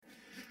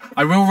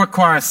I will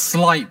require a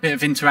slight bit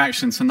of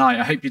interaction tonight.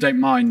 I hope you don't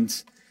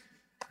mind.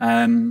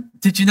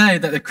 Did you know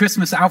that the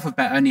Christmas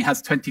alphabet only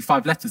has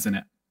 25 letters in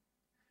it?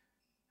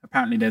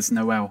 Apparently there's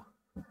no L.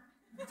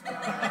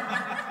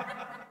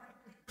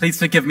 Please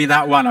forgive me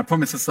that one. I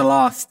promise it's the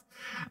last.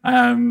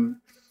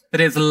 But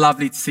it's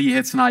lovely to see you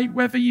here tonight,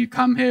 whether you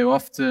come here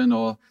often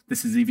or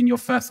this is even your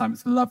first time.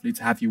 It's lovely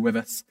to have you with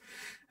us.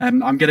 I'm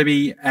going to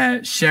be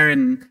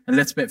sharing a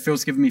little bit.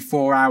 Phil's given me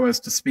 4 hours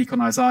to speak on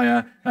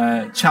Isaiah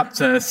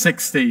chapter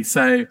 60.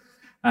 So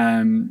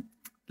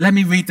let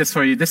me read this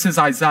for you. This is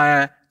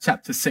Isaiah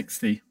chapter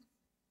 60.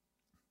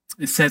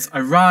 It says,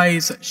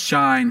 "Arise,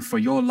 shine, for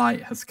your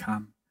light has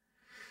come,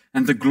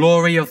 and the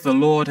glory of the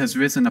Lord has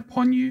risen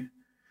upon you.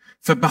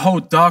 For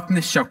behold,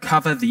 darkness shall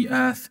cover the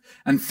earth,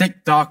 and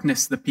thick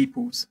darkness the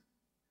peoples.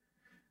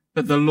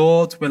 But the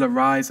Lord will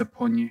arise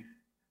upon you,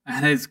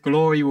 and his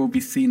glory will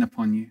be seen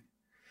upon you.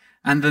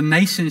 And the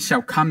nations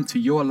shall come to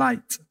your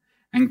light,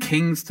 and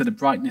kings to the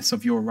brightness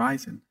of your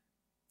rising.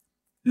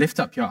 Lift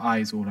up your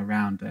eyes all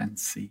around and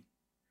see.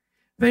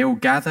 They all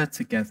gather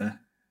together.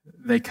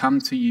 They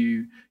come to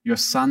you. Your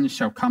sons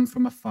shall come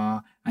from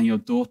afar, and your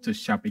daughters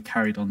shall be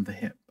carried on the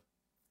hip.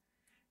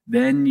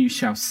 Then you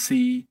shall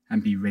see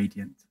and be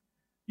radiant.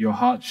 Your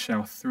heart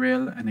shall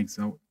thrill and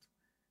exult,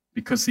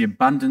 because the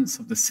abundance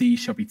of the sea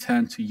shall be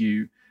turned to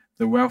you.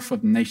 The wealth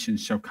of the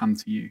nations shall come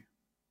to you.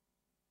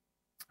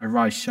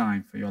 Arise,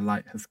 shine, for your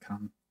light has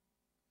come."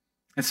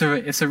 It's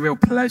a real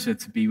pleasure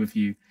to be with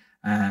you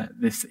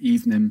this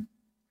evening.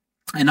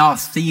 And our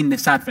theme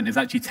this Advent is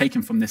actually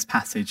taken from this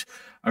passage.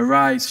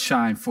 Arise,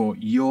 shine, for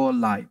your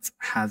light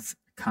has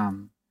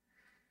come.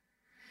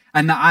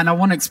 And I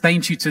want to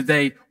explain to you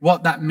today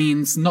what that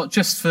means, not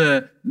just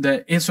for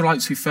the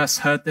Israelites who first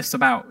heard this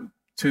about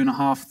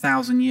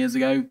 2,500 years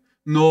ago,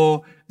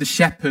 nor the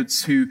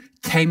shepherds who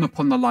came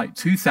upon the light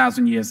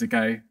 2,000 years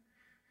ago,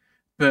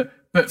 but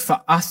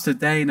for us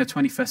today in the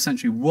 21st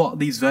century, what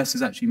these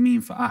verses actually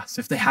mean for us,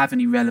 if they have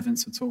any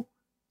relevance at all.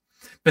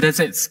 But as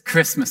it's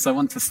Christmas, I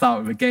want to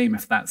start with a game,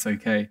 if that's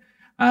okay.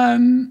 So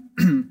I'm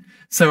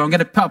going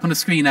to put up on the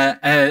screen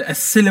a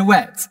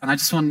silhouette, and I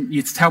just want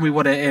you to tell me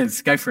what it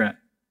is. Go for it.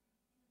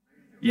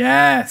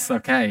 Yes,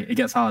 okay. It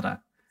gets harder.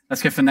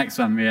 Let's go for the next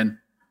one, Rian.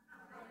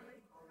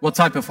 What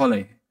type of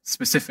holly,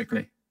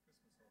 specifically?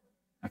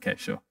 Okay,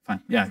 sure,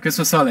 fine. Yeah,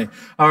 Christmas holly.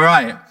 All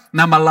right,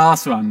 now my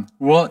last one.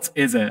 What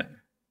is it?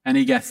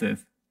 Any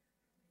guesses?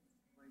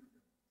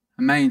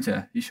 A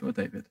manger. You sure,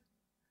 David?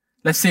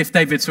 Let's see if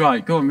David's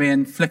right. Go on,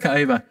 Rian, flick it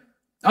over.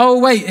 Oh,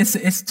 wait,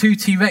 it's two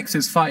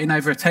T-Rexes fighting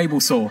over a table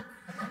saw.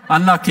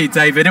 Unlucky,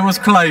 David. It was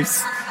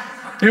close.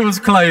 It was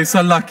close.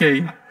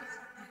 Unlucky.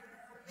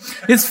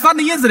 It's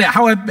funny, isn't it,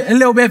 how a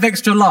little bit of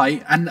extra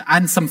light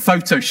and some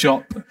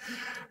Photoshop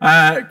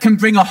can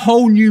bring a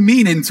whole new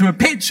meaning to a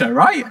picture,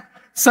 right?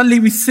 Suddenly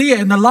we see it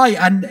in the light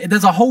and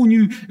there's a whole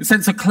new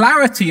sense of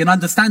clarity and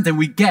understanding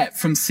we get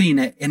from seeing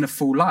it in a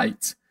full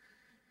light.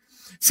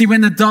 See,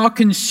 when the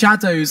darkened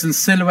shadows and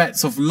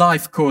silhouettes of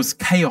life cause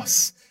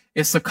chaos,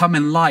 it's the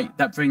coming light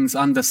that brings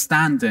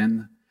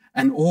understanding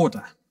and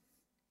order.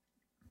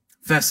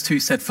 Verse 2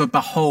 said, "For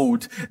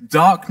behold,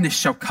 darkness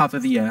shall cover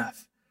the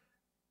earth.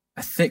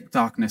 A thick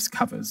darkness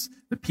covers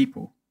the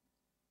people."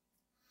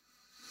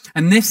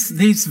 And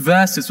these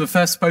verses were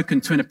first spoken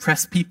to an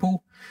oppressed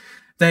people.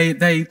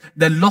 They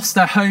lost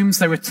their homes.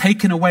 They were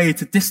taken away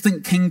to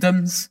distant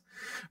kingdoms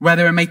where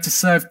they were made to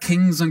serve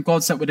kings and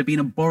gods that would have been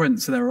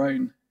abhorrent to their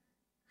own.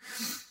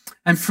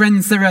 And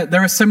friends,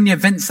 there are so many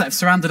events that have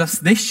surrounded us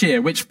this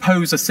year which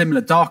pose a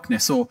similar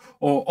darkness or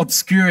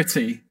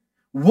obscurity.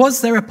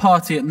 Was there a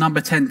party at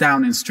number 10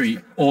 Downing Street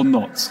or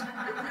not?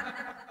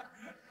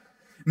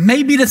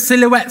 Maybe the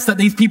silhouettes that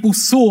these people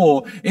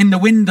saw in the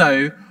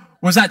window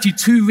was actually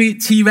two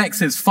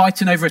T-Rexes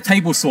fighting over a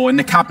table saw in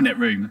the cabinet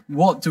room.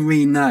 What do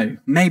we know?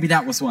 Maybe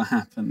that was what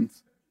happened.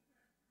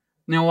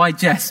 No, I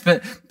jest,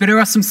 but there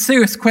are some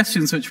serious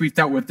questions which we've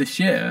dealt with this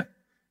year.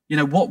 You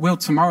know, what will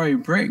tomorrow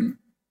bring?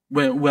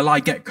 Will I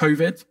get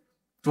COVID?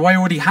 Do I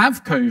already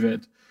have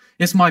COVID?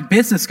 Is my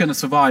business going to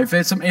survive?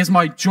 Is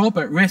my job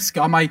at risk?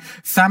 Are my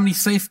family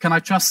safe? Can I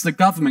trust the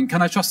government?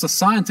 Can I trust the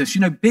scientists?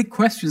 You know, big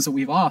questions that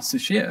we've asked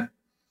this year.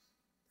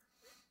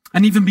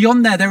 And even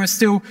beyond there are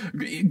still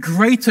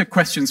greater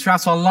questions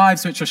throughout our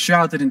lives which are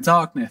shrouded in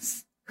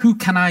darkness. Who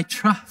can I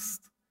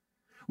trust?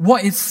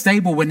 What is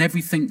stable when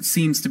everything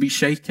seems to be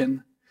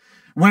shaken?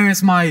 Where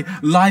is my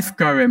life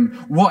going?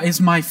 What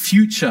is my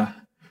future?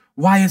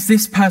 Why is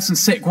this person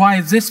sick? Why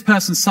is this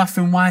person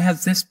suffering? Why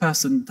has this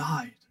person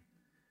died?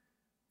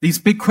 These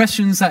big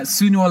questions that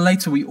sooner or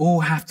later we all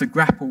have to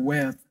grapple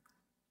with.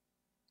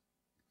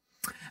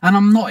 And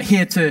I'm not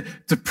here to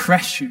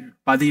depress you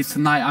by these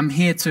tonight. I'm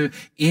here to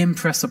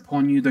impress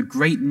upon you the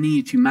great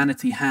need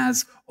humanity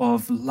has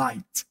of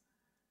light,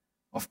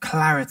 of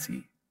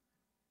clarity,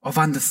 of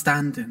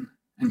understanding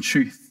and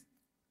truth.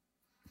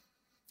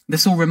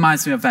 This all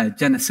reminds me of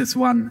Genesis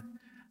 1,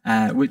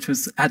 which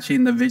was actually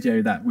in the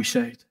video that we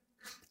showed.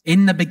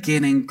 In the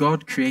beginning,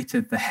 God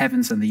created the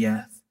heavens and the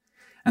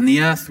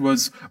earth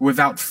was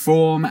without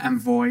form and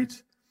void,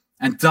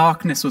 and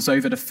darkness was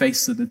over the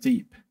face of the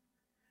deep.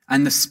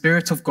 And the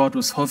Spirit of God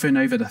was hovering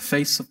over the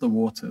face of the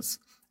waters.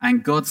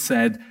 And God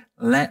said,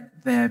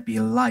 "Let there be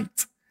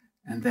light."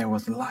 And there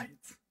was light.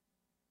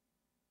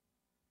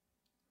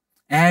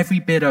 Every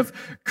bit of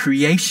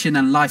creation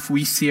and life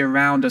we see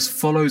around us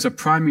follows a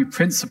primary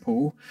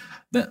principle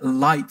that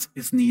light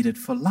is needed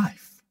for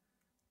life.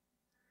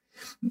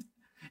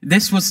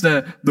 This was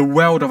the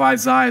world of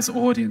Isaiah's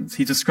audience.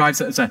 He describes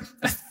it as a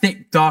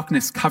thick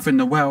darkness covering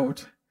the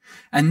world.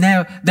 And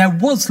there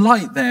was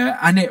light there,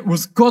 and it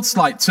was God's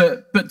light.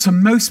 But to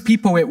most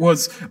people, it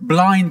was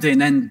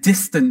blinding and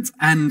distant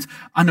and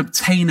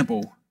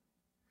unobtainable.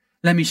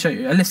 Let me show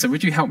you. Alyssa,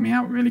 would you help me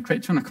out really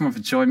quick? Do you want to come up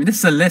and join me?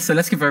 This is Alyssa.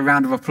 Let's give her a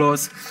round of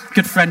applause.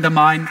 Good friend of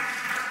mine.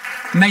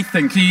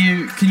 Nathan,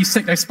 can you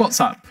stick those spots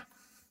up?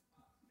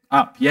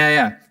 Up,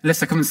 yeah.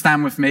 Alyssa, come and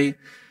stand with me.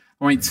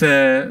 I want you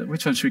to,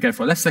 which one should we go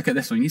for? Let's look at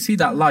this one. You see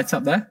that light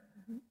up there?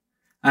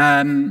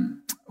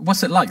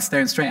 What's it like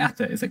staring straight at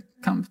it? Is it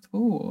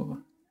comfortable? Or?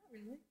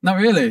 Not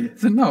really.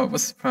 Is it not?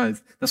 What's the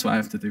surprise? That's what I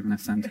have to do when I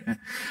stand here.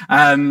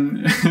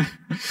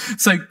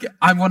 So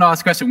I want to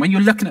ask a question. When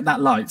you're looking at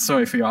that light,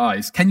 sorry for your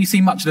eyes, can you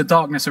see much of the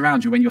darkness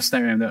around you when you're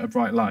staring at a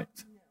bright light?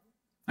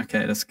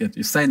 Okay, that's good.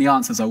 You're saying the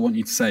answers I want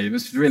you to say.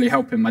 This is really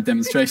helping my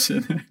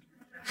demonstration.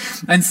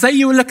 And say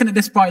you were looking at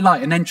this bright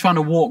light and then trying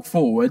to walk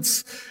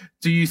forwards.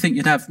 Do you think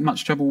you'd have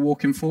much trouble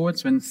walking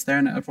forwards when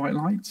staring at a bright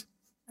light?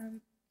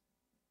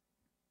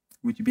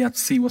 Would you be able to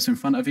see what's in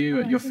front of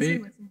you at your feet? See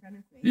what's in front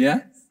of me.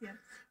 Yeah? Yes.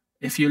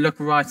 If you look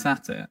right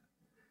at it?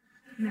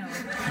 No.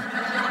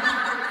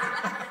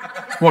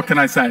 What can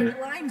I say?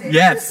 Blinded.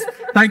 Yes.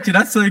 Thank you.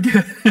 That's so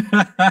good.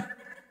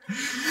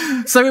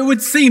 So it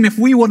would seem if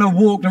we want to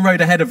walk the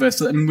road ahead of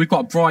us and we've got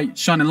a bright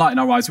shining light in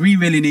our eyes, we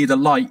really need a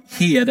light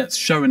here that's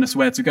showing us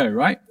where to go,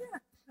 right? Yeah.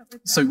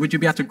 So would you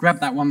be able to grab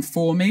that one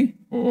for me?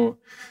 Or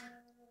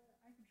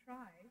I can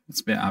try.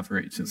 It's a bit out of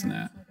reach, isn't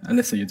it?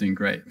 Alyssa, you're doing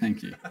great.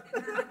 Thank you.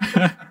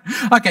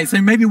 Okay,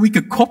 so maybe we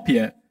could copy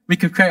it. We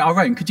could create our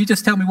own. Could you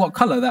just tell me what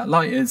color that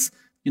light is?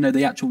 You know,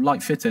 the actual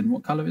light fitting.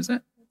 What color is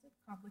it? That's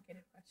a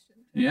complicated question.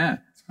 Yeah.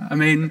 I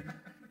mean,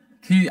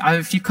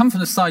 if you come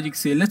from the side, you can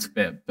see a little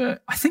bit,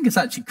 but I think it's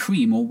actually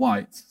cream or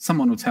white.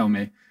 Someone will tell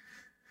me.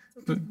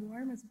 So it's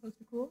warm as opposed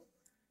to cool?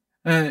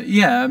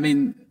 Yeah, I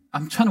mean,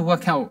 I'm trying to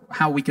work out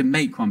how we can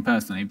make one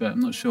personally, but I'm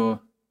not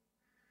sure.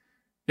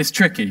 It's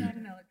tricky. I'm not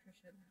an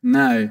electrician.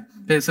 No,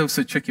 but it's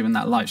also tricky when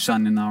that light's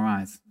shining in our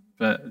eyes.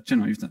 But, you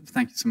know,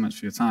 thank you so much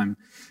for your time.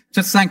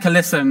 Just thank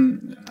Alyssa,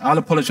 and I'll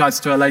apologize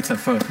to her later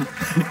for...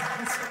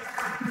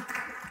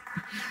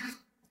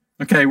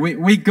 Okay,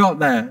 we got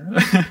there.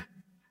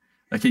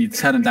 Okay, you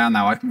turn them down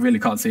now. I really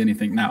can't see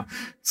anything now.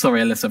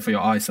 Sorry, Alyssa, for your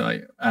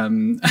eyesight.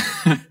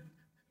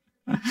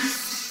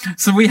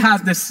 So we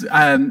have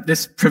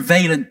this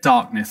prevalent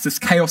darkness, this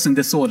chaos and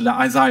disorder that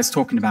Isaiah is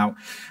talking about.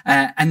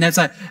 And there's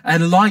a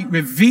light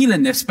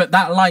revealing this, but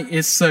that light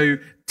is so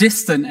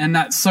distant and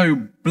that's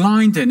so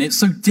blinding. It's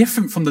so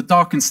different from the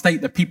darkened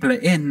state that people are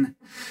in.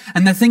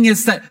 And the thing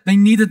is that they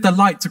needed the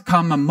light to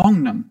come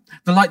among them,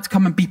 the light to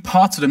come and be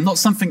part of them, not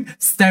something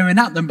staring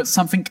at them, but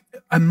something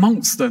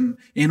amongst them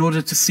in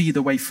order to see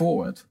the way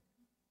forward.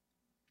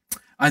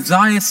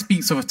 Isaiah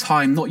speaks of a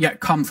time not yet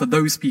come for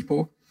those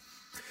people.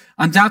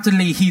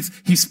 Undoubtedly,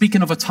 he's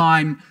speaking of a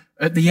time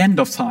at the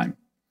end of time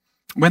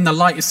when the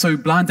light is so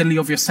blindingly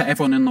obvious to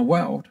everyone in the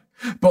world.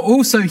 But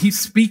also he's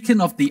speaking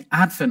of the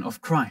advent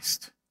of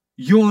Christ.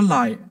 Your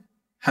light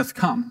has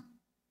come.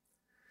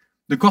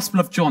 The Gospel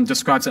of John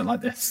describes it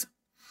like this.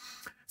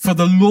 For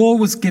the law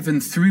was given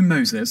through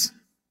Moses.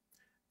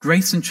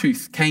 Grace and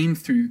truth came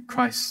through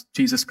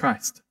Jesus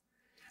Christ.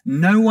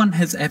 No one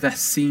has ever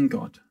seen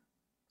God.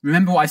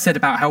 Remember what I said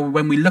about how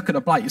when we look at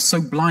a light, it's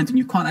so blinding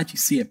you can't actually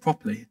see it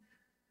properly.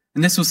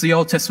 And this was the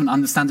Old Testament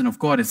understanding of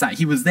God, is that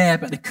he was there,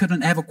 but they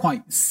couldn't ever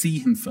quite see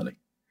him fully.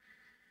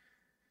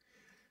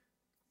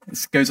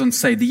 This goes on to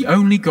say, the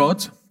only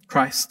God,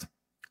 Christ,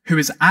 who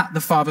is at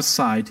the Father's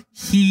side,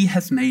 he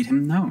has made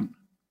him known.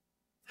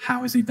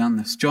 How has he done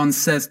this? John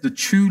says the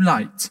true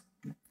light,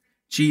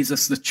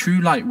 Jesus, the true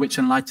light which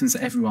enlightens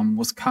everyone,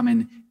 was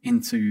coming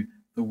into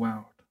the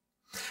world.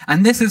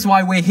 And this is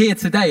why we're here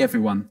today,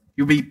 everyone.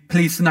 You'll be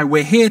pleased to know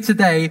we're here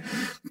today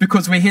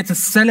because we're here to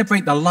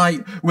celebrate the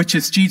light, which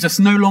is Jesus,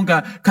 no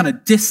longer kind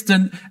of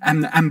distant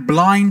and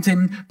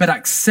blinding, but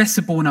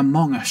accessible and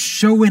among us,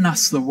 showing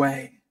us the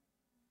way.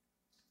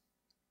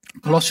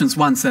 Colossians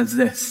 1 says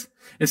this.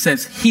 It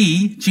says,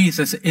 he,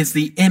 Jesus, is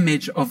the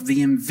image of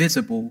the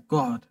invisible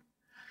God,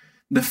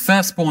 the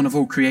firstborn of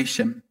all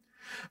creation.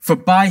 For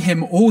by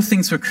him all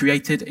things were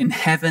created in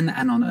heaven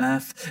and on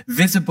earth,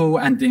 visible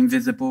and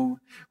invisible,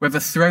 whether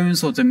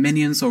thrones or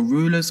dominions or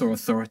rulers or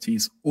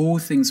authorities, all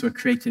things were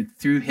created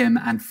through him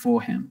and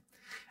for him.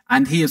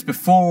 And he is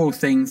before all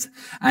things,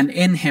 and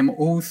in him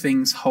all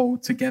things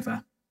hold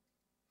together.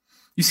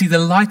 You see, the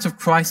light of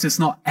Christ is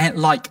not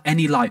like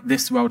any light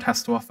this world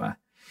has to offer.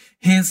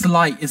 His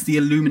light is the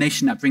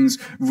illumination that brings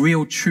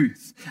real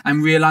truth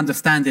and real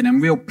understanding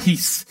and real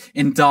peace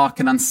in dark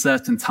and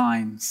uncertain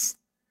times.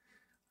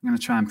 I'm going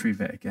to try and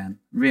prove it again.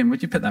 Rian,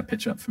 would you put that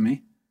picture up for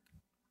me?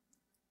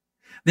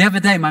 The other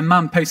day, my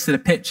mum posted a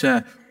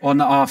picture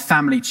on our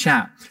family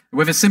chat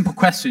with a simple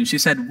question. She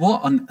said,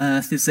 "What on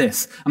earth is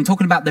this?" I'm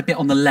talking about the bit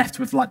on the left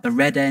with like the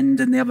red end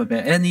and the other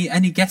bit.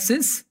 Any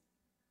guesses?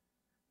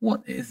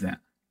 What is it?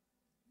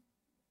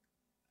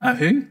 A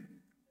who?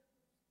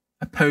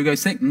 A pogo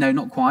stick? No,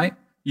 not quite.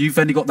 You've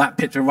only got that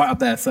picture right up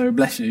there, so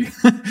bless you.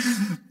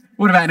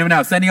 What about anyone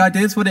else? Any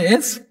ideas what it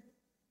is?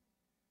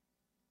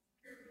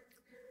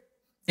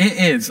 It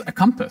is a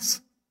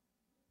compass.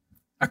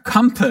 A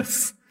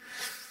compass.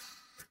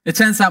 It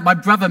turns out my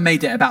brother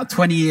made it about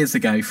 20 years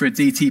ago for a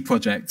DT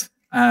project.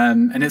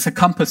 And it's a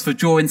compass for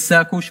drawing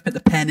circles. You put the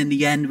pen in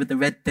the end with the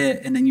red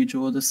bit and then you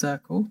draw the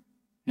circle.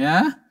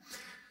 Yeah?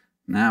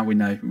 Now we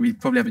know. We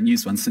probably haven't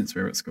used one since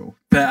we were at school.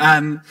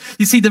 But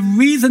you see, the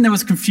reason there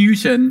was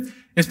confusion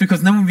is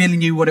because no one really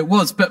knew what it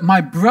was. But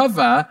my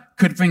brother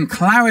could bring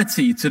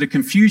clarity to the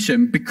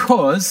confusion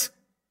because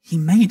he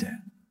made it.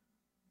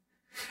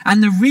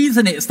 And the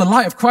reason it's the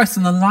light of Christ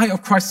and the light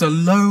of Christ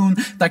alone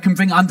that can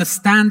bring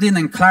understanding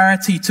and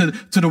clarity to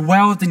the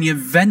world and the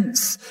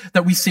events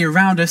that we see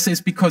around us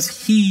is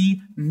because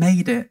he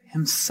made it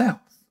himself.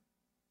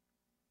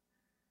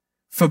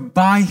 For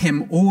by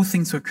him all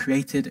things were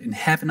created in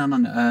heaven and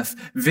on earth,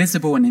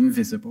 visible and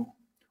invisible.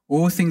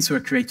 All things were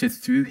created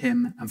through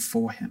him and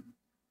for him.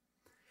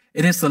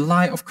 It is the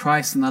light of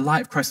Christ and the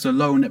light of Christ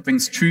alone that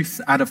brings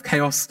truth out of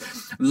chaos,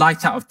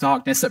 light out of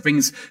darkness, that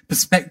brings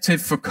perspective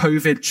for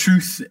COVID,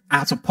 truth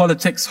out of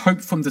politics,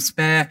 hope from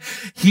despair,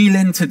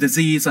 healing to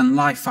disease and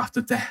life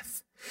after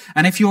death.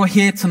 And if you're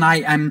here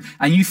tonight and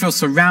you feel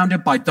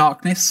surrounded by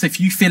darkness, if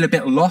you feel a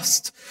bit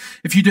lost,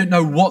 if you don't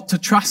know what to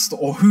trust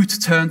or who to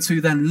turn to,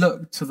 then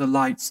look to the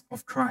light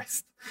of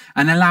Christ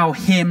and allow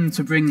him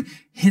to bring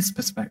his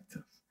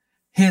perspective,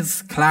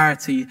 his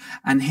clarity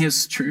and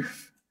his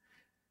truth.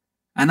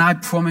 And I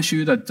promise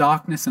you that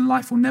darkness and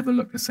life will never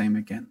look the same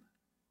again.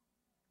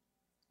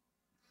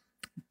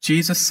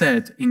 Jesus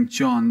said in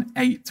John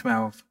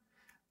 8:12,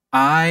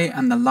 "I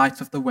am the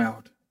light of the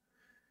world.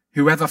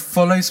 Whoever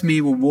follows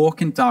me will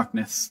walk in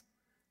darkness."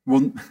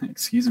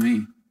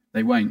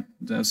 They won't.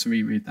 Let's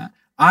reread that.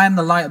 "I am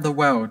the light of the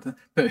world,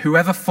 but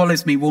whoever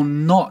follows me will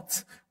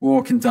not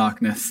walk in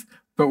darkness,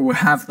 but will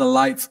have the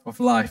light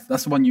of life."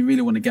 That's the one you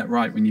really want to get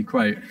right when you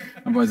quote.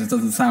 Otherwise it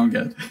doesn't sound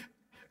good.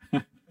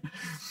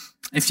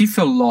 If you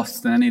feel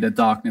lost in any of the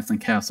darkness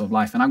and chaos of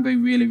life, and I'm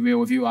going really real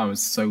with you, I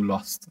was so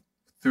lost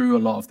through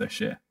a lot of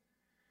this year.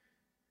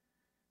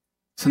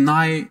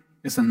 Tonight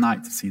is a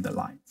night to see the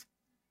light.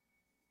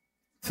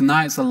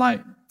 Tonight is a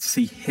light to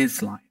see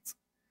his light.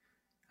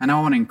 And I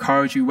want to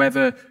encourage you,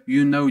 whether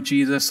you know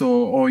Jesus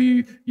or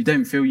you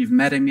don't feel you've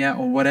met him yet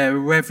or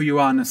whatever, wherever you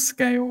are on the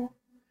scale,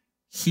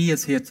 he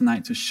is here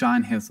tonight to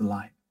shine his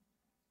light.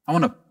 I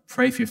want to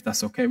pray for you if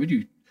that's okay. Would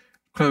you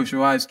close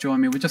your eyes,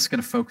 join me? We're just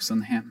going to focus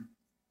on him.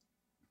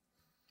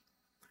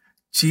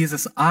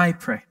 Jesus, I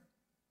pray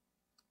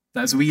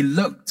that as we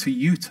look to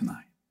you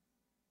tonight,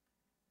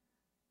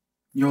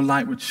 your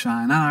light would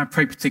shine. And I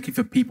pray particularly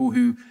for people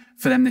who,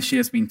 for them this year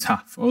has been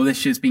tough, or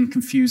this year has been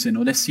confusing,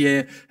 or this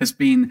year has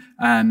been,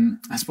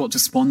 has brought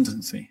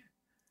despondency.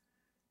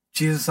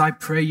 Jesus, I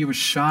pray you would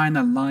shine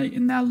a light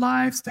in their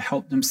lives to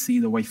help them see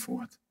the way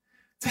forward,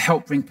 to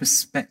help bring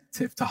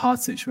perspective to hard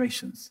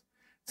situations,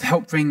 to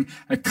help bring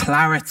a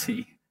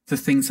clarity to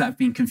things that have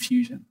been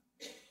confusion.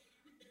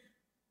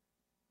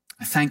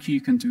 I thank you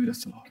can do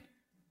this, Lord.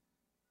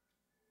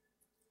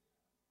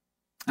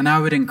 And I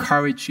would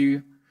encourage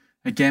you,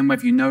 again,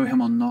 whether you know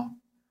him or not,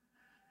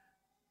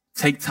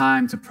 take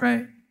time to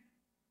pray.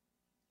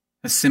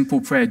 A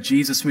simple prayer.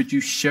 Jesus, would you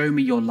show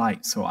me your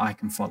light so I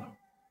can follow?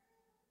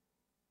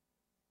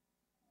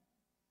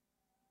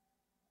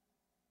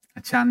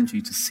 I challenge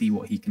you to see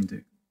what he can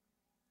do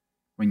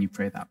when you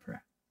pray that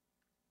prayer.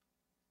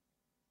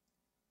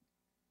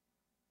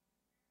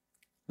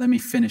 Let me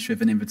finish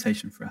with an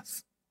invitation for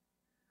us.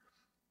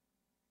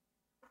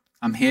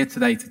 I'm here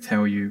today to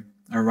tell you,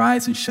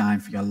 arise and shine,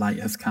 for your light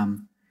has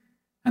come,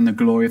 and the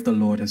glory of the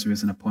Lord has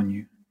risen upon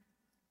you.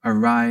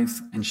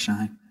 Arise and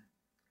shine.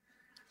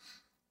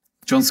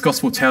 John's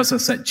Gospel tells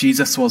us that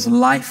Jesus was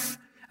life,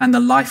 and the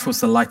life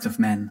was the light of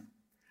men.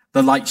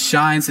 The light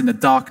shines in the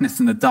darkness,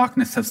 and the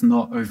darkness has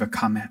not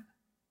overcome it.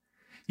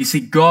 You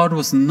see, God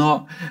was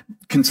not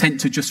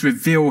content to just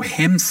reveal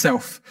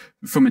himself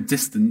from a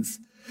distance,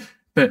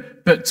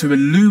 but to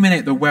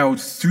illuminate the world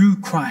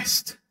through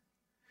Christ.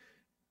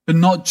 But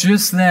not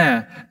just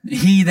there.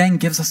 He then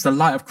gives us the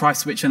light of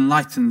Christ, which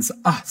enlightens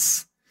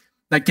us.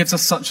 That gives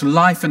us such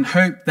life and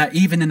hope that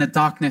even in the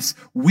darkness,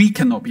 we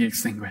cannot be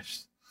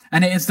extinguished.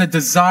 And it is the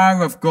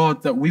desire of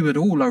God that we would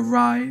all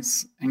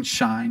arise and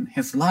shine.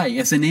 His light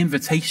is an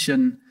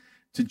invitation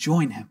to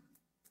join him.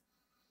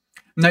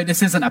 No,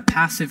 this isn't a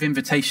passive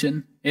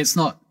invitation. It's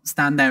not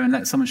stand there and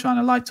let someone shine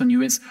a light on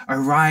you. It's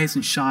arise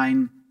and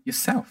shine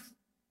yourself.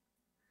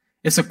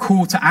 It's a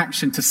call to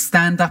action to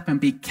stand up and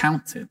be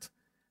counted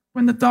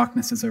when the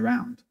darkness is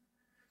around,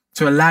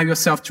 to allow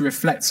yourself to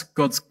reflect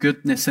God's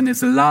goodness and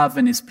his love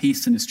and his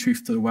peace and his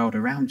truth to the world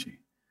around you.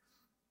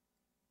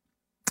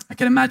 I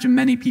can imagine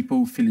many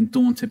people feeling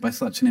daunted by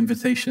such an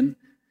invitation.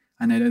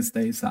 I know there's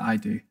days that I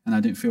do, and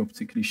I don't feel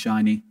particularly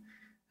shiny,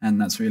 and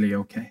that's really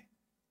okay.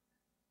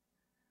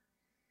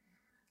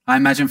 I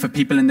imagine for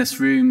people in this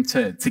room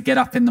to get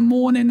up in the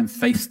morning and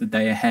face the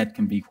day ahead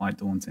can be quite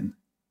daunting.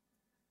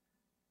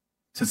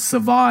 To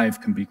survive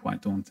can be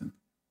quite daunting.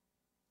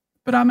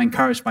 But I'm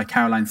encouraged by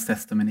Caroline's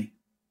testimony.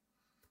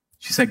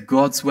 She said,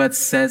 God's word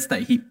says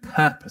that he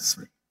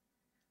purposely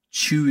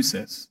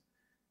chooses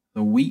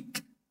the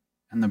weak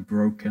and the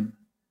broken,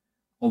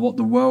 or what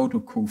the world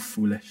would call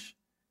foolish,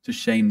 to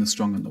shame the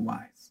strong and the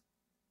wise.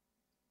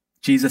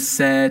 Jesus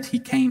said he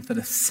came for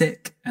the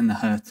sick and the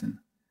hurting,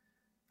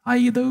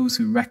 i.e. those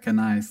who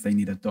recognize they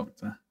need a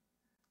doctor,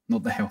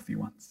 not the healthy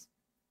ones.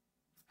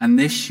 And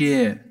this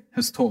year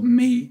has taught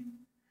me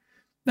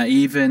that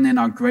even in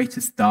our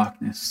greatest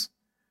darkness,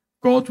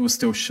 God will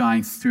still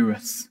shine through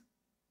us,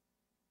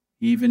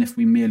 even if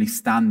we merely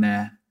stand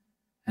there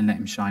and let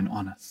him shine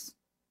on us.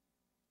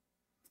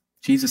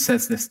 Jesus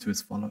says this to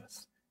his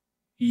followers: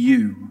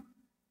 you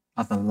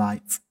are the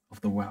light of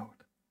the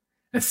world.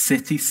 A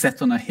city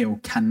set on a hill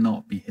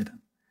cannot be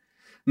hidden.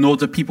 Nor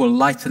do people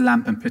light a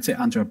lamp and put it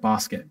under a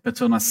basket,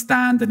 but on a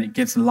stand, and it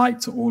gives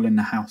light to all in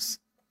the house.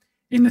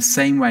 In the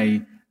same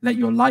way, let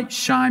your light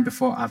shine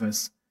before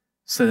others,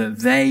 so that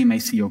they may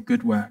see your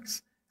good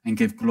works and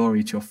give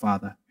glory to your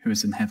Father who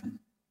is in heaven.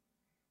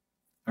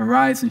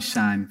 Arise and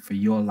shine, for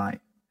your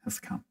light has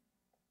come.